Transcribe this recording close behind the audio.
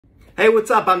Hey,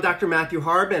 what's up? I'm Dr. Matthew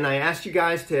Harb, and I asked you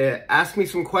guys to ask me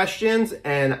some questions,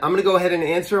 and I'm going to go ahead and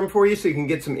answer them for you so you can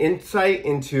get some insight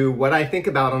into what I think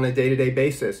about on a day-to-day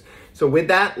basis. So with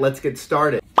that, let's get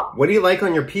started. What do you like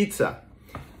on your pizza?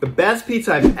 The best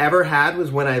pizza I've ever had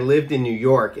was when I lived in New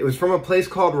York. It was from a place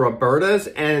called Roberta's,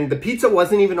 and the pizza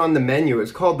wasn't even on the menu. It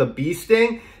was called the Bee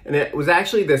Sting, and it was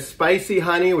actually the spicy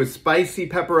honey with spicy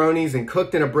pepperonis and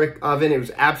cooked in a brick oven. It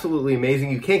was absolutely amazing.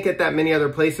 You can't get that many other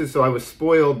places, so I was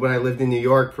spoiled when I lived in New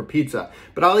York for pizza.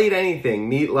 But I'll eat anything,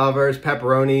 meat lovers,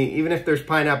 pepperoni, even if there's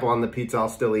pineapple on the pizza, I'll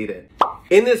still eat it.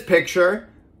 In this picture,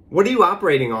 what are you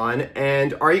operating on,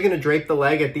 and are you gonna drape the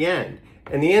leg at the end?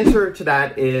 And the answer to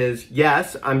that is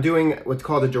yes, I'm doing what's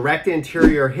called a direct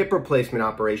anterior hip replacement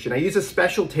operation. I use a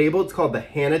special table, it's called the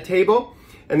Hanna table,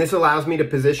 and this allows me to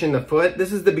position the foot.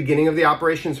 This is the beginning of the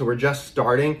operation, so we're just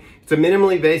starting. It's a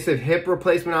minimally invasive hip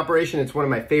replacement operation. It's one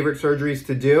of my favorite surgeries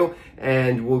to do,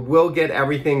 and we'll get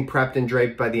everything prepped and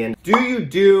draped by the end. Do you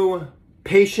do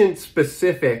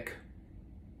patient-specific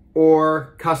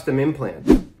or custom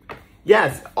implants?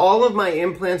 Yes, all of my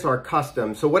implants are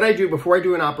custom. So what I do before I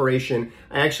do an operation,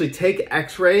 I actually take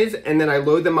x-rays and then I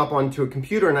load them up onto a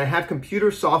computer, and I have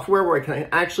computer software where I can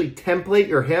actually template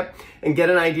your hip and get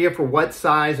an idea for what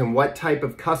size and what type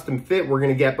of custom fit we're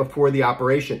gonna get before the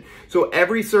operation. So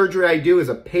every surgery I do is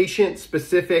a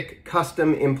patient-specific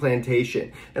custom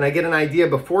implantation. And I get an idea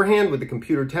beforehand with the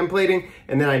computer templating,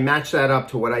 and then I match that up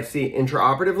to what I see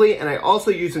intraoperatively. And I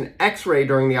also use an x-ray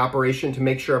during the operation to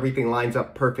make sure everything lines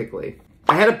up perfectly.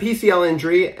 I had a PCL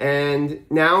injury and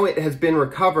now it has been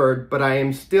recovered, but I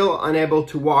am still unable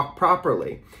to walk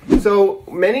properly. So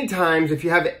many times, if you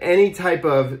have any type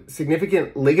of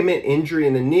significant ligament injury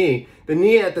in the knee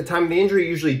at the time of the injury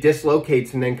usually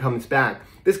dislocates and then comes back.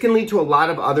 This can lead to a lot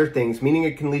of other things, meaning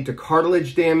it can lead to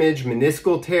cartilage damage,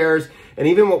 meniscal tears, and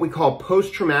even what we call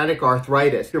post-traumatic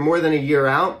arthritis. If you're more than a year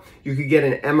out, you could get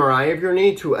an MRI of your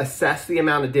knee to assess the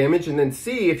amount of damage and then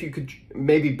see if you could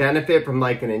maybe benefit from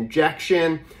like an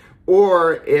injection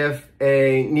or if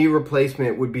a knee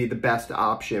replacement would be the best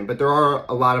option. But there are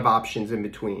a lot of options in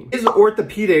between. Is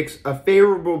orthopedics a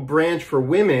favorable branch for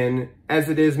women as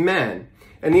it is men?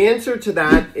 And the answer to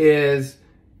that is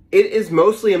it is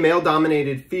mostly a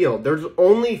male-dominated field. There's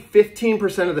only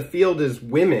 15% of the field is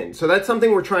women. So that's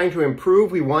something we're trying to improve.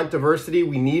 We want diversity.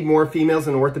 We need more females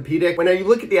in orthopedic. When you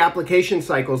look at the application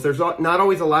cycles, there's not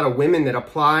always a lot of women that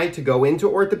apply to go into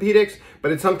orthopedics,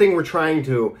 but it's something we're trying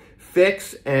to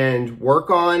fix and work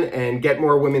on and get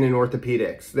more women in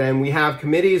orthopedics. Then we have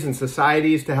committees and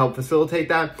societies to help facilitate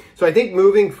that. So I think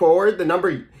moving forward,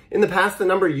 in the past, the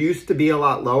number used to be a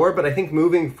lot lower, but I think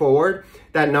moving forward,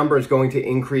 that number is going to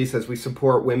increase as we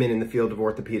support women in the field of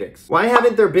orthopedics. Why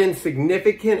haven't there been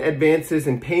significant advances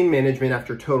in pain management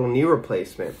after total knee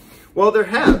replacement? Well, there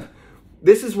have.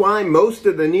 This is why most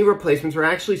of the knee replacements are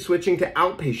actually switching to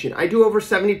outpatient. I do over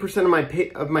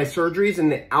 70% of my surgeries in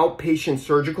the outpatient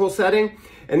surgical setting,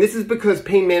 and this is because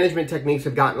pain management techniques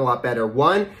have gotten a lot better.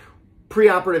 One,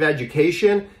 preoperative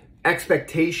education,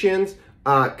 expectations,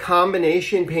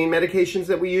 combination pain medications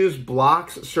that we use,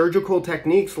 blocks, surgical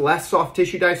techniques, less soft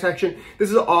tissue dissection. This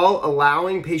is all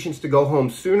allowing patients to go home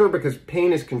sooner because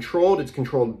pain is controlled. It's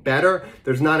controlled better.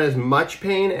 There's not as much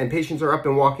pain and patients are up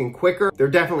and walking quicker. There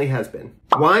definitely has been.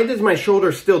 Why does my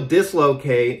shoulder still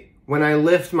dislocate when I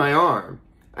lift my arm?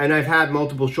 And I've had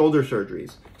multiple shoulder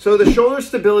surgeries. So the shoulder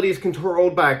stability is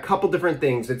controlled by a couple different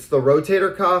things. It's the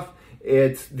rotator cuff,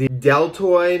 it's the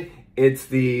deltoid, it's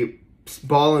the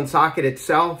ball and socket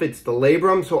itself, it's the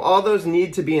labrum. So all those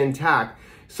need to be intact.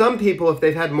 Some people, if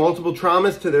they've had multiple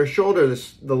traumas to their shoulder,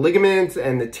 the ligaments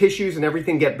and the tissues and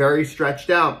everything get very stretched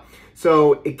out.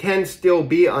 So it can still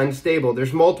be unstable.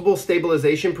 There's multiple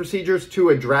stabilization procedures to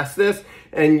address this.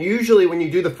 And usually when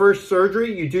you do the first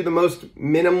surgery, you do the most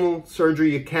minimal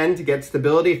surgery you can to get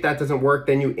stability. If that doesn't work,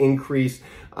 then you increase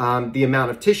the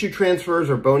amount of tissue transfers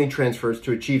or bony transfers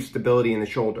to achieve stability in the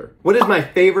shoulder. What is my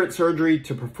favorite surgery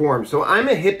to perform? So I'm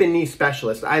a hip and knee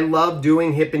specialist. I love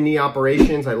doing hip and knee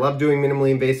operations. I love doing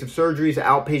minimally invasive surgeries,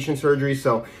 outpatient surgeries.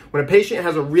 So when a patient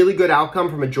has a really good outcome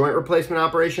from a joint replacement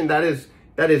operation, that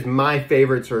is my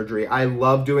favorite surgery. I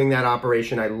love doing that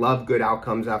operation. I love good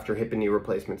outcomes after hip and knee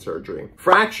replacement surgery.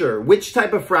 Fracture. Which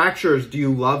type of fractures do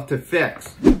you love to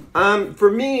fix? For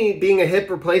me, being a hip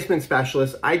replacement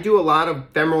specialist, I do a lot of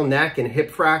femoral neck and hip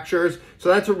fractures. So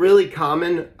that's a really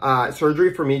common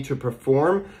surgery for me to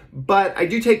perform. But I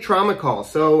do take trauma calls,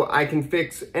 so I can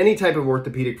fix any type of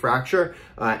orthopedic fracture,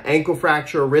 ankle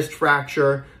fracture, wrist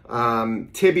fracture,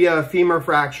 tibia, femur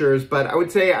fractures. But I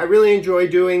would say I really enjoy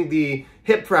doing the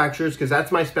hip fractures, because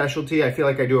that's my specialty. I feel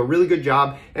like I do a really good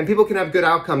job, and people can have good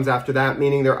outcomes after that,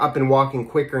 meaning they're up and walking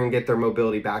quicker and get their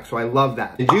mobility back. So I love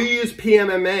that. Did you use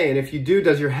PMMA? And if you do,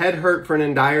 does your head hurt for an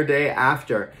entire day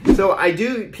after? So I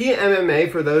do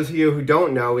PMMA, for those of you who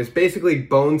don't know, is basically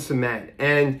bone cement.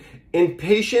 And in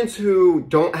patients who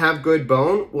don't have good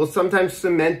bone, we'll sometimes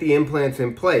cement the implants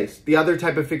in place. The other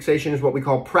type of fixation is what we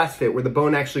call press fit, where the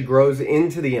bone actually grows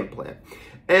into the implant.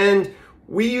 And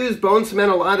we use bone cement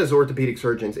a lot as orthopedic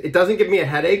surgeons. It doesn't give me a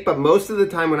headache, but most of the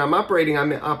time when I'm operating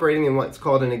in what's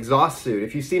called an exhaust suit.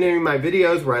 If you've seen any of my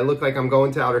videos where I look like I'm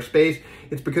going to outer space,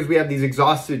 it's because we have these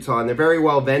exhaust suits on. They're very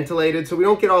well ventilated, so we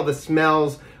don't get all the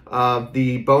smells of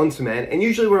the bone cement. And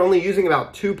usually we're only using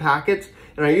about 2 packets.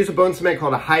 And I use a bone cement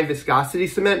called a high viscosity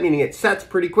cement, meaning it sets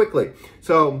pretty quickly.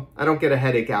 So I don't get a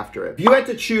headache after it. If you had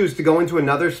to choose to go into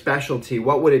another specialty,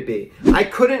 what would it be? I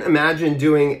couldn't imagine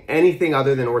doing anything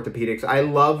other than orthopedics. I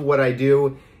love what I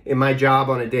do in my job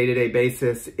on a day-to-day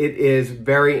basis. It is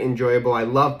very enjoyable. I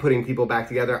love putting people back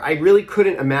together. I really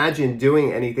couldn't imagine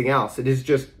doing anything else. It is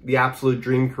just the absolute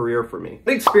dream career for me.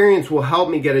 That experience will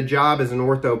help me get a job as an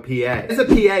ortho PA. As a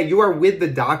PA, you are with the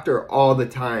doctor all the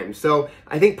time. So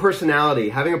I think personality,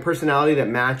 having a personality that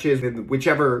matches with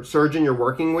whichever surgeon you're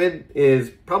working with,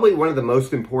 is probably one of the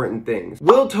most important things.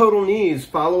 Will total knees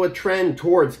follow a trend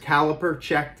towards caliper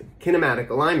checked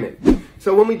kinematic alignment?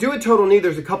 So when we do a total knee,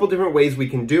 there's a couple different ways we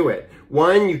can do it.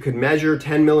 One, you could measure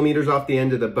 10 millimeters off the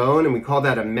end of the bone, and we call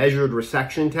that a measured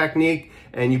resection technique.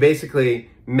 And you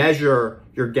basically measure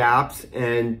your gaps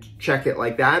and check it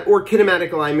like that. Or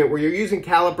kinematic alignment, where you're using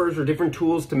calipers or different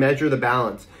tools to measure the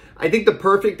balance. I think the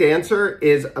perfect answer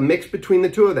is a mix between the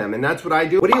two of them, and that's what I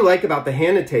do. What do you like about the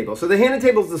Hannah table? So the Hannah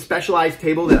table is the specialized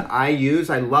table that I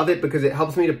use. I love it because it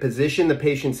helps me to position the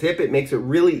patient's hip. It makes it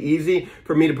really easy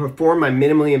for me to perform my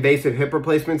minimally invasive hip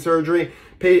replacement surgery.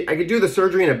 I could do the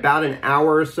surgery in about an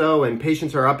hour or so, and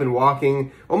patients are up and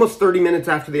walking almost 30 minutes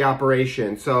after the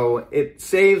operation. So it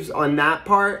saves on that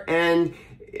part, and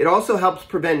it also helps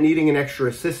prevent needing an extra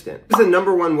assistant. This is the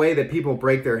number one way that people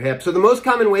break their hip. So the most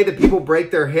common way that people break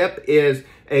their hip is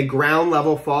a ground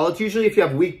level fall. It's usually if you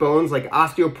have weak bones like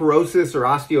osteoporosis or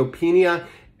osteopenia,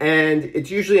 and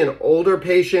it's usually an older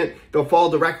patient. They'll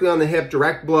fall directly on the hip,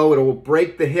 direct blow. It will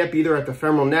break the hip either at the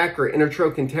femoral neck or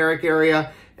intertrochanteric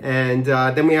area. And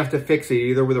then we have to fix it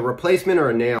either with a replacement or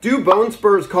a nail. Do bone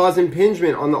spurs cause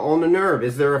impingement on the ulnar nerve?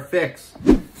 Is there a fix?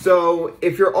 So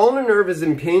if your ulnar nerve is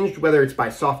impinged, whether it's by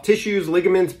soft tissues,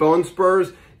 ligaments, bone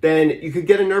spurs, then you could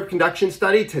get a nerve conduction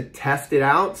study to test it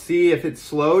out, see if it's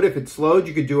slowed. If it's slowed,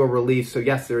 you could do a release. So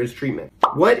yes, there is treatment.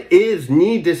 What is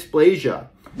knee dysplasia?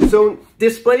 So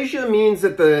dysplasia means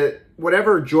that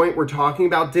whatever joint we're talking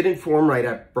about didn't form right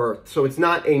at birth. So it's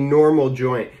not a normal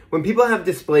joint. When people have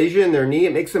dysplasia in their knee,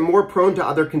 it makes them more prone to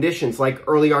other conditions like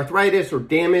early arthritis or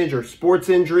damage or sports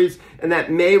injuries, and that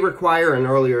may require an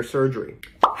earlier surgery.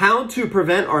 How to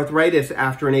prevent arthritis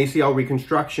after an ACL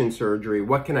reconstruction surgery?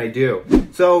 What can I do?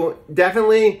 So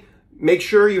definitely make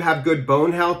sure you have good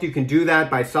bone health. You can do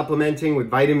that by supplementing with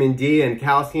vitamin D and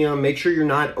calcium. Make sure you're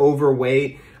not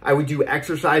overweight. I would do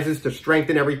exercises to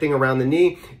strengthen everything around the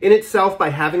knee. In itself, by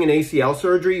having an ACL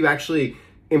surgery, you actually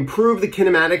improve the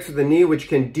kinematics of the knee, which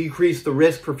can decrease the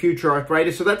risk for future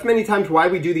arthritis. So that's many times why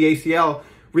we do the ACL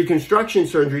reconstruction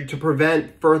surgery, to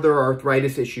prevent further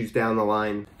arthritis issues down the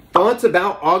line. Thoughts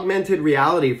about augmented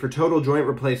reality for total joint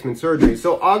replacement surgery.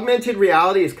 So augmented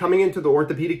reality is coming into the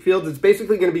orthopedic field. It's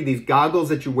basically going to be these goggles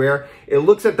that you wear. It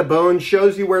looks at the bone,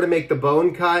 shows you where to make the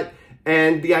bone cut,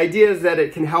 and the idea is that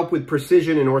it can help with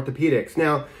precision in orthopedics.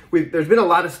 Now, there's been a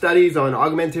lot of studies on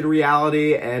augmented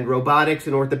reality and robotics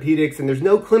in orthopedics, and there's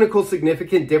no clinical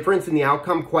significant difference in the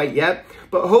outcome quite yet.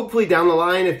 But hopefully down the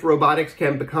line, if robotics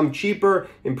can become cheaper,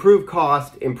 improve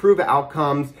cost, improve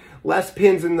outcomes, less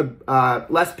pins in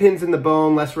the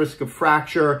bone, less risk of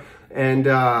fracture, and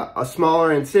a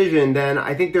smaller incision, then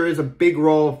I think there is a big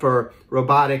role for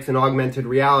robotics and augmented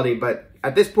reality. But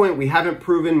at this point, we haven't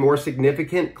proven more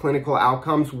significant clinical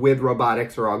outcomes with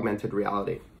robotics or augmented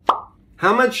reality.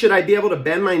 How much should I be able to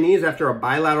bend my knees after a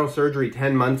bilateral surgery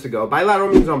 10 months ago? Bilateral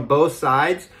means on both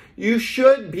sides. You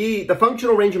should be, the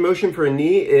functional range of motion for a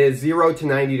knee is 0 to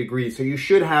 90 degrees, so you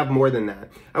should have more than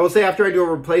that. I will say after I do a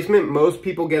replacement, most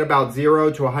people get about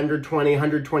 0 to 120,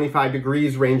 125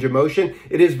 degrees range of motion.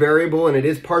 It is variable, and it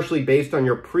is partially based on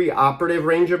your pre-operative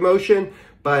range of motion,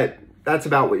 but that's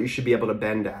about what you should be able to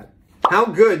bend at. How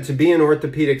good to be an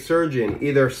orthopedic surgeon,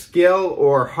 either skill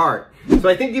or heart? So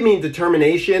I think you mean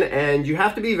determination, and you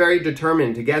have to be very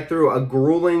determined to get through a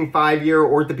grueling 5-year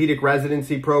orthopedic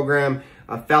residency program,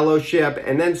 a fellowship,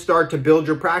 and then start to build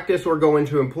your practice or go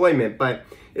into employment. But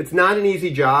It's not an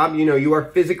easy job. You know, you are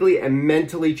physically and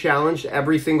mentally challenged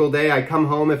every single day. I come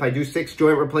home, if I do 6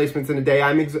 joint replacements in a day,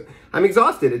 I'm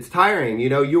exhausted. It's tiring. You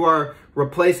know, you are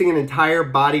replacing an entire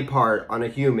body part on a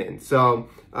human. So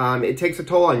it takes a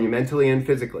toll on you mentally and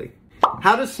physically.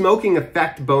 How does smoking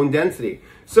affect bone density?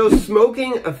 So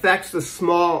smoking affects the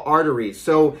small arteries.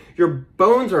 So your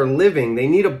bones are living. They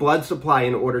need a blood supply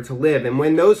in order to live. And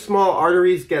when those small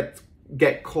arteries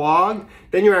get clogged,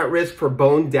 then you're at risk for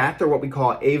bone death, or what we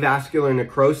call avascular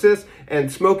necrosis.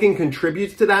 And smoking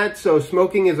contributes to that. So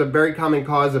smoking is a very common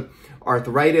cause of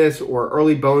arthritis or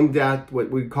early bone death,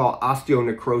 what we call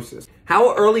osteonecrosis.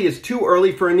 How early is too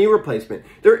early for a knee replacement?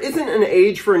 There isn't an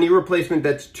age for a knee replacement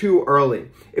that's too early.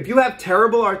 If you have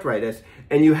terrible arthritis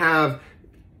and you have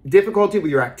difficulty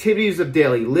with your activities of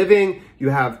daily living, you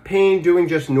have pain doing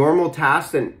just normal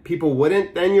tasks and people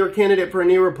wouldn't, then you're a candidate for a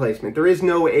knee replacement. There is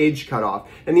no age cutoff.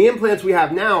 And the implants we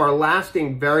have now are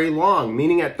lasting very long,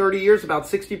 meaning at 30 years, about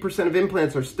 60% of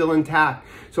implants are still intact.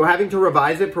 So having to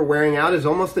revise it for wearing out is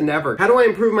almost a never. How do I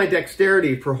improve my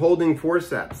dexterity for holding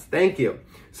forceps? Thank you.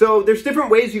 So there's different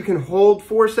ways you can hold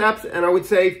forceps, and I would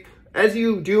say as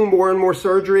you do more and more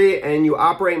surgery and you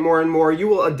operate more and more, you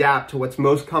will adapt to what's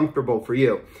most comfortable for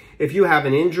you. If you have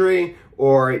an injury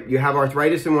or you have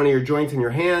arthritis in one of your joints in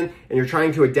your hand and you're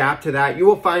trying to adapt to that, you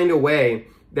will find a way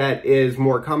that is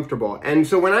more comfortable. And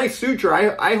so when I suture,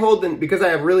 I hold them, because I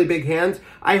have really big hands,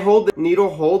 I hold the needle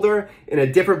holder in a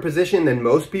different position than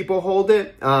most people hold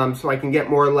it, so I can get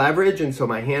more leverage and so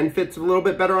my hand fits a little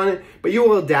bit better on it. But you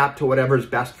will adapt to whatever's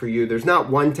best for you. There's not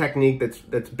one technique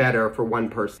that's better for one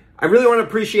person. I really want to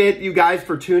appreciate you guys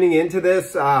for tuning into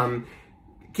this.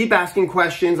 Keep asking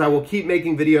questions. I will keep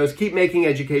making videos, keep making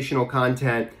educational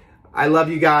content. I love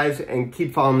you guys, and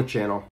keep following the channel.